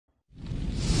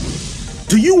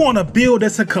Do you want a build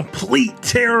that's a complete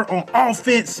terror on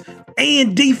offense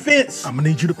and defense? I'm gonna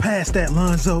need you to pass that,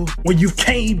 Lonzo. When you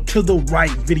came to the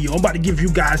right video, I'm about to give you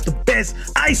guys the best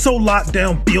ISO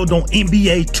lockdown build on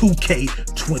NBA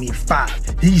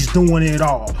 2K25. He's doing it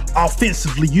all.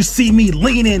 Offensively, you see me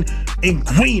leaning and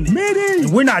greening. Midi.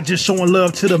 And we're not just showing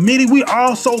love to the midi, we're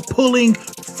also pulling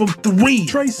from three.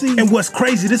 Tracy. And what's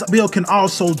crazy, this build can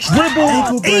also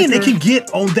dribble and it can get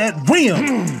on that rim.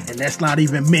 And that's not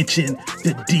even mention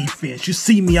the defense. You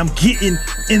see me, I'm getting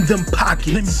in them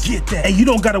pockets. Let me get that. And you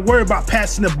don't gotta worry about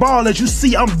passing the ball. As you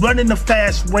see, I'm running the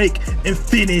fast break and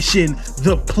finishing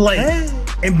the play. Hey.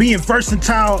 And being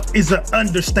versatile is an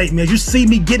understatement. As you see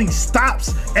me getting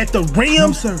stops at the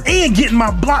rim and getting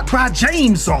my block by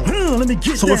James on. Let me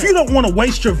get that. If you don't want to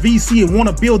waste your VC and want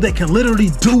a build that can literally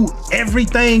do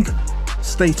everything,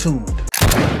 stay tuned.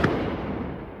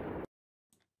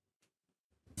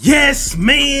 Yes,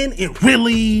 man, it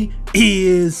really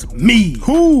is me.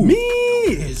 Who?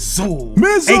 Mizzle.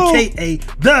 AKA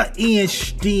the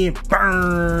instant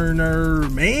burner,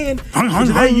 man.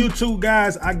 Today, YouTube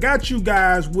guys, I got you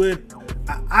guys with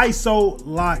an ISO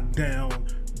lockdown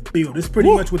build. It's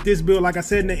pretty much with this build, like I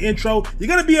said in the intro, you're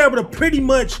gonna be able to pretty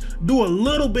much do a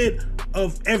little bit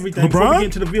of everything. Before we get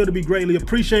into the video, to be greatly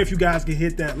appreciated if you guys can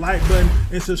hit that like button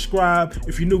and subscribe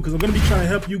if you're new, because I'm gonna be trying to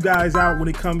help you guys out when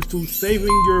it comes to saving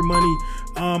your money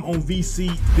on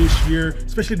VC this year,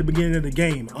 especially at the beginning of the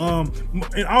game.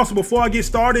 And also, before I get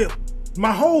started,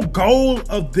 my whole goal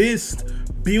of this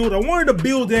build, I wanted to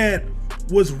build that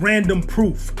was random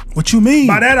proof. What you mean?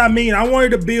 By that I mean I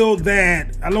wanted to build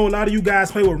that. I know a lot of you guys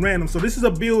play with randoms, so this is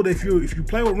a build if you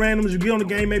play with randoms, you get on the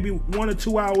game maybe 1 or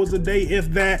 2 hours a day, if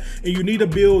that, and you need a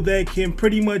build that can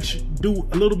pretty much do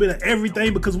a little bit of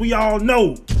everything, because we all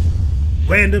know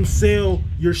random sell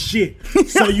your shit.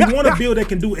 So you want a build that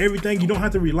can do everything. You don't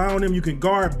have to rely on them. You can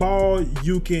guard ball,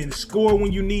 you can score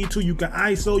when you need to, you can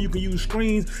ISO, you can use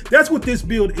screens. That's what this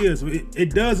build is.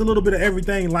 It does a little bit of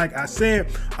everything, like I said.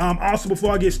 Also,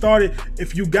 before I get started,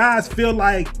 if you guys feel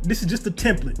like this is just a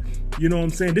template, you know what I'm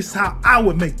saying, this is how I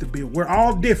would make the build. We're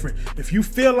all different. If you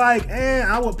feel like,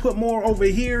 I would put more over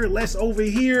here, less over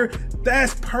here,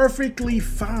 that's perfectly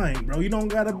fine, bro. You don't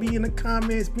gotta be in the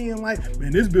comments being like,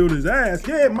 man, this build is ass.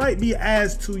 Yeah, it might be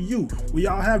ass to you. We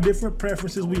all have different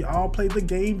preferences. We all play the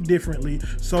game differently.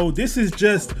 So this is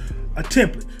just a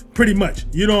template, pretty much.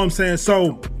 You know what I'm saying?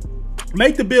 So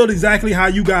make the build exactly how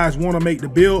you guys want to make the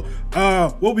build.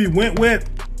 What we went with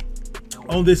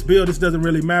on this build, this doesn't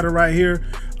really matter right here.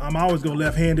 I always go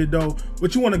left-handed though.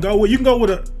 What you want to go with, you can go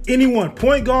with anyone,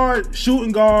 point guard,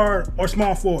 shooting guard, or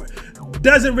small forward.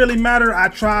 Doesn't really matter. I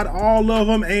tried all of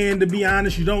them, and to be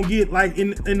honest, you don't get, like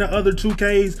in the other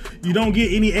 2Ks, you don't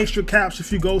get any extra caps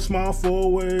if you go small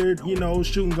forward, you know,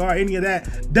 shooting guard, any of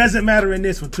that. Doesn't matter in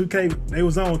this one. 2K, they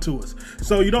was on to us.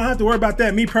 So you don't have to worry about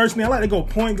that. Me personally, I like to go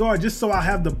point guard just so I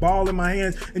have the ball in my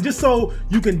hands and just so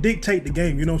you can dictate the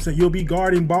game. You know what I'm saying? You'll be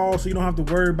guarding ball, so you don't have to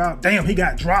worry about, damn, he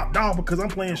got dropped off because I'm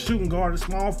playing shooting guard or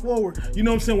small forward. You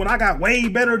know what I'm saying? When I got way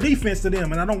better defense than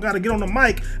them and I don't got to get on the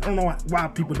mic. I don't know why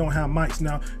people don't have mics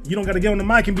now. You don't got to get on the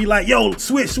mic and be like, yo,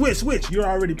 switch. You're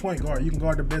already point guard. You can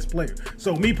guard the best player.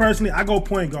 So me personally, I go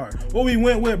point guard. What we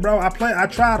went with, bro, I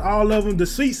tried all of them. The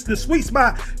sweet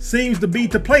spot seems to be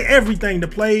to play everything. To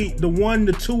play the 1,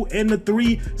 the 2, and the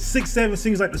 3. 6, 7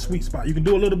 seems like the sweet spot. You can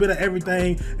do a little bit of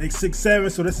everything at 6, 7.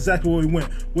 So that's exactly where we went.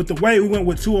 With the weight, we went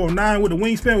with 209. With the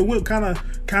wingspan, we went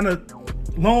kind of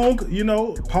long, you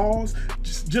know, pause,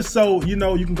 just so you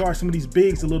know you can guard some of these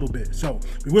bigs a little bit. So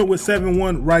we went with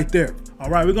 7-1 right there. All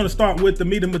right, we're gonna start with the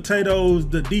meat and potatoes,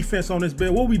 the defense on this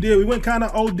build. What we did, we went kind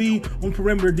of OD on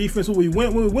perimeter defense. What we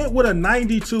went with a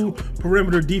 92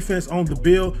 perimeter defense on the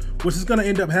build, which is gonna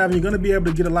end up having, you're gonna be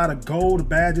able to get a lot of gold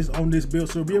badges on this build,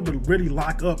 so you'll be able to really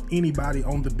lock up anybody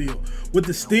on the build. With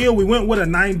the steal, we went with a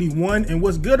 91, and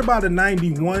what's good about a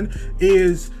 91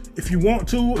 is, if you want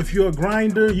to, if you're a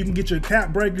grinder, you can get your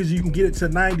cap breakers, you can get it to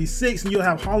 96, and you'll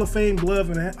have Hall of Fame glove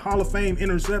and Hall of Fame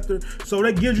interceptor. So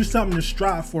that gives you something to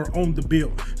strive for on the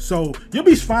build. So you'll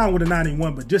be fine with a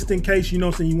 91, but just in case, you know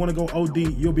what I'm saying, you want to go OD,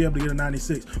 you'll be able to get a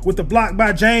 96. With the block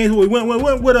by James, we went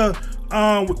with a,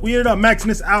 we ended up maxing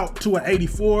this out to an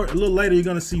 84. A little later, you're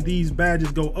gonna see these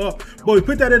badges go up, but we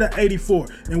put that at an 84.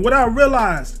 And what I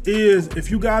realized is,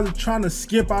 if you guys are trying to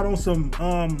skip out on some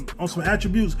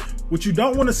attributes, what you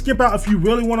don't want to skip out if you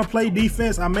really want to play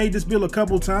defense, I made this build a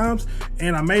couple times,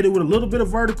 and I made it with a little bit of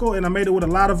vertical, and I made it with a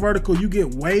lot of vertical. You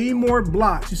get way more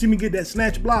blocks. You see me get that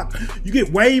snatch block? You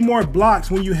get way more blocks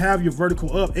when you have your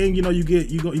vertical up, and you know you're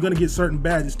gonna get certain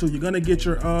badges too. You're gonna get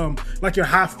your like your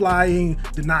high flying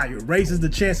denier, raises the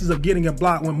chances of getting a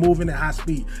block when moving at high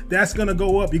speed. That's gonna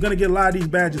go up. You're gonna get a lot of these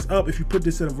badges up if you put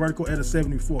this at a vertical at a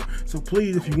 74. So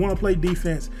please, if you want to play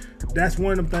defense, that's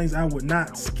one of them things I would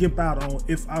not skimp out on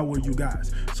if I were you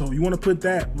guys. So you want to put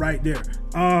that right there.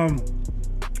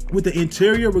 With the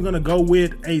interior, we're gonna go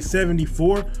with a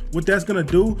 74. What that's gonna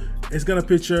do is gonna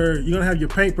put you're gonna have your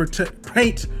paint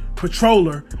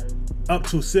patroller up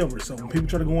to silver. So when people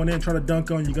try to go in there and try to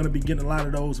dunk on, you're gonna be getting a lot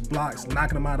of those blocks,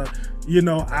 knocking them out of, you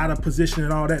know, out of position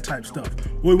and all that type stuff.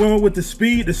 We went with the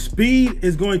speed. The speed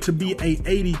is going to be a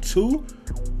 82.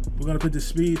 We're gonna put the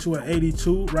speed to an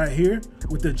 82 right here.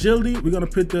 With the agility, we're gonna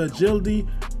put the agility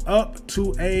up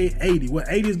to a 80. What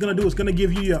 80 is gonna do is gonna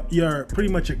give you your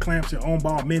pretty much your clamps, your on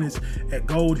ball minutes at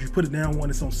gold. If you put it down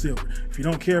one, it's on silver. If you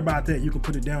don't care about that, you can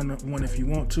put it down one if you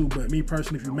want to. But me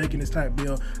personally, if you're making this type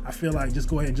build, I feel like just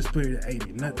go ahead and just put it at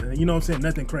 80. Nothing, you know what I'm saying?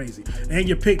 Nothing crazy. And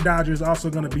your pick dodger is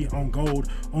also gonna be on gold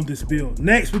on this build.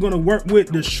 Next, we're gonna work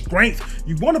with the strength.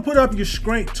 You want to put up your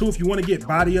strength too if you want to get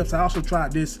body ups. I also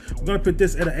tried this. We're gonna put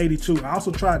this at an 82. I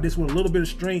also tried this with a little bit of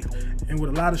strength and with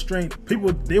a lot of strength.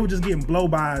 People, they were just getting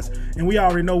blow-bys, and we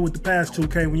already know with the past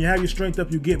 2K, when you have your strength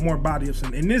up, you get more body ups.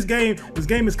 And in this game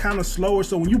is kind of slower,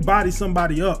 so when you body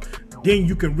somebody up, then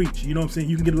you can reach, you know what I'm saying?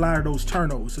 You can get a lot of those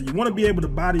turnovers. So you want to be able to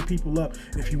body people up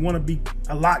if you want to be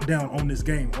a lockdown on this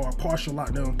game, or a partial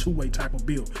lockdown, two-way type of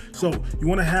build. So you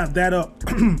want to have that up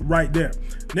right there.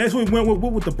 Next, we went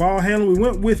with the ball handling. We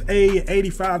went with a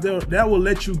 85. That will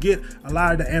let you get a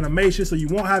lot of the animation, so you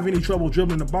won't have any trouble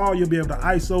dribbling the ball. You'll be able to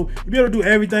ISO. You'll be able to do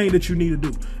everything that you need to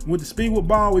do. With the speed with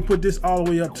ball, we put this all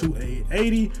the way up to a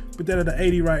 80. Put that at the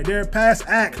 80 right there. Pass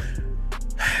act.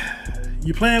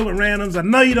 You're playing with randoms. I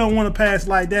know you don't want to pass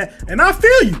like that, and I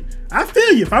feel you. I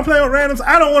feel you. If I'm playing with randoms,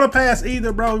 I don't want to pass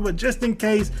either, bro. But just in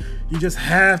case, you just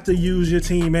have to use your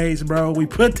teammates, bro. We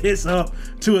put this up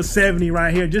to a 70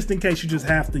 right here, just in case you just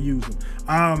have to use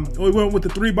them. We went with the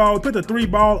 3-ball. We put the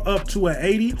 3-ball up to an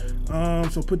 80.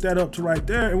 So put that up to right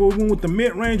there. And we went with the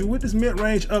mid-range. We put this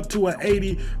mid-range up to an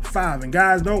 85. And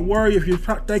guys, don't worry if you're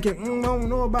thinking, I don't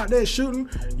know about that shooting.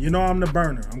 You know I'm the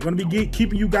burner. I'm going to be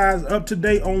keeping you guys up to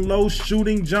date on low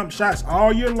shooting jump shots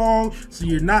all year long, so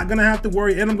you're not going to have to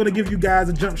worry. And I'm going to give you guys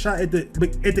a jump shot at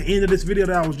the end of this video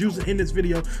that I was using in this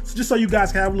video, so just so you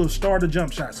guys can have a little starter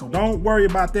jump shot. So don't worry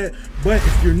about that. But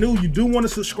if you're new, you do want to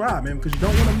subscribe, man, because you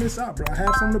don't want to miss out, bro. I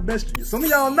have some of the best, some of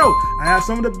y'all know I have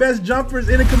some of the best jumpers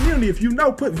in the community. If you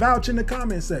know, put vouch in the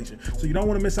comment section, so you don't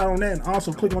want to miss out on that. And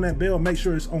also click on that bell, make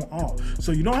sure it's on all,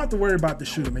 so you don't have to worry about the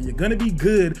shooting, man. You're gonna be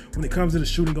good when it comes to the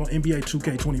shooting on NBA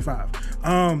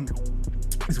 2K25.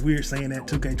 It's weird saying that,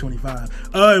 2K25.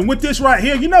 And with this right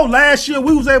here, you know, last year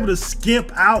we was able to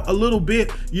skimp out a little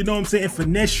bit, you know what I'm saying, and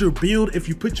finesse your build if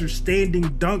you put your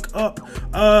standing dunk up.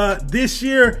 This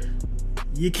year,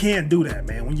 you can't do that,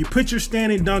 man. When you put your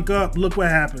standing dunk up, look what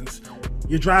happens.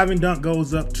 Your driving dunk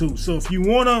goes up too. So if you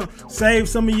want to save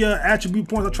some of your attribute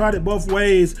points, I tried it both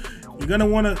ways, you're going to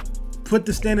want to put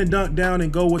the standing dunk down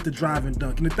and go with the driving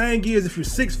dunk. And the thing is, if you're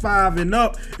 6'5" and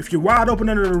up, if you're wide open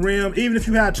under the rim, even if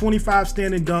you had 25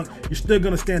 standing dunk, you're still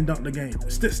gonna stand dunk the game.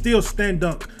 Still stand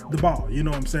dunk the ball, you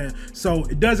know what I'm saying? So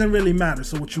it doesn't really matter.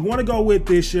 So what you wanna go with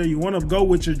this year, you wanna go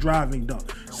with your driving dunk.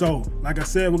 So like I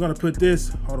said, we're gonna put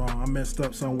this, hold on, I messed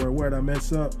up somewhere. Where did I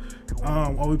mess up?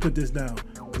 Oh, we put this down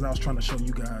because I was trying to show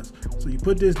you guys. So you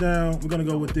put this down, we're gonna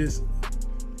go with this,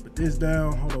 put this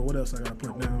down. Hold on, what else I gotta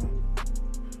put down?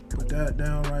 Put that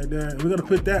down right there. And we're gonna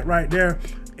put that right there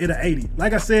at an 80.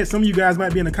 Like I said, some of you guys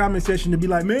might be in the comment section to be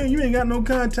like, man, you ain't got no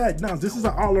contact. No, this is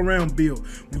an all-around build.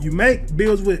 When you make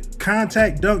builds with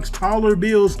contact dunks, taller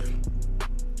builds,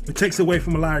 it takes away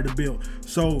from a lot of the build.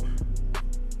 So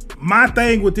my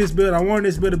thing with this build, I want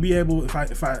this build to be able, if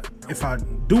I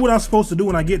do what I'm supposed to do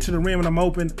when I get to the rim and I'm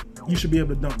open, you should be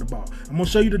able to dunk the ball. I'm gonna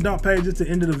show you the dunk page at the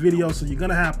end of the video, so you're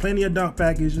gonna have plenty of dunk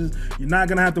packages. You're not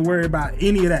gonna have to worry about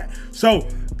any of that. So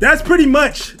that's pretty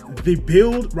much the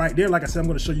build right there. Like I said, I'm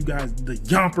gonna show you guys the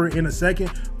jumper in a second.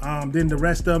 Then the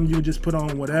rest of them, you would just put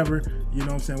on whatever, you know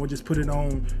what I'm saying? We'll just put it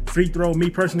on free throw.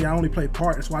 Me personally, I only play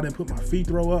park. That's why I didn't put my free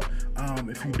throw up.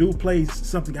 If you do play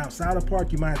something outside of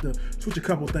park, you might have to switch a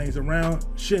couple things around.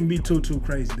 Shouldn't be too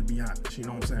crazy, to be honest, you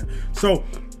know what I'm saying? So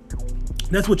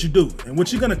that's what you do. And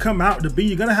what you're gonna come out to be,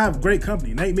 you're gonna have great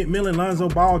company. Nate McMillan, Lonzo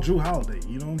Ball, Drew Holiday,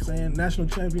 you know what I'm saying? National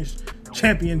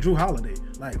champion Drew Holiday.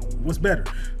 Like, what's better?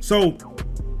 So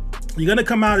you're gonna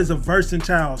come out as a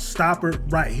versatile stopper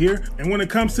right here. And when it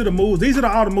comes to the moves, these are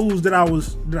all the moves that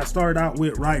I started out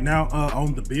with right now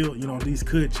on the build. You know, these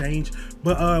could change,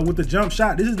 but with the jump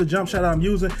shot, this is the jump shot I'm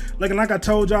using. Like I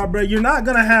told y'all, bro, you're not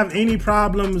gonna have any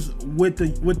problems with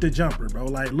the jumper, bro.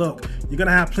 Like, look, you're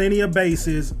gonna have plenty of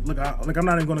bases. Look, I'm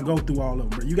not even gonna go through all of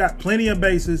them, but you got plenty of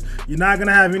bases. You're not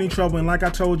gonna have any trouble. And like I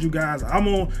told you guys, I'm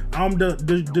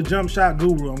the jump shot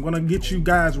guru. I'm gonna get you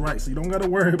guys right, so you don't gotta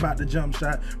worry about the jump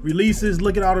shot releases.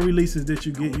 Look at all the releases that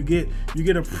you get. You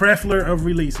get a plethora of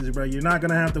releases, bro. You're not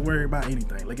gonna have to worry about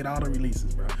anything. Look at all the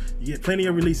releases, bro. You get plenty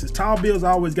of releases. Tall Bill's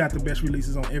always got the best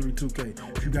releases on every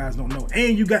 2K, if you guys don't know.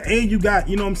 And you got,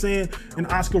 you know what I'm saying, and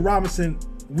Oscar Robinson,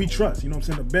 we trust, you know what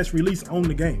I'm saying, the best release on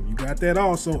the game. You got that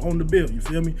also on the build, you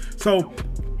feel me? So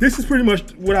this is pretty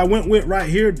much what I went with right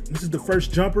here. This is the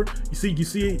first jumper. You see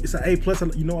it's an A+.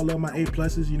 You know I love my A+.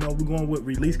 You know, we're going with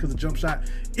release because the jump shot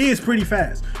is pretty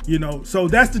fast, you know. So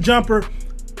that's the jumper.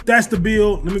 That's the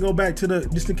build. Let me go back to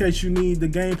just in case you need the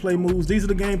gameplay moves. These are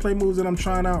the gameplay moves that I'm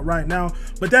trying out right now.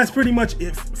 But that's pretty much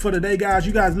it for today, guys.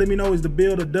 You guys let me know, is the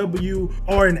build a W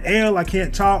or an L? I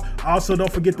can't talk. Also,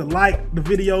 don't forget to like the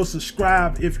video,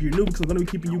 subscribe if you're new, because I'm going to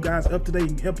be keeping you guys up to date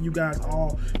and helping you guys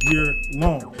all year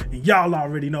long. And y'all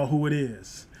already know who it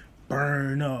is.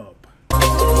 Burn up.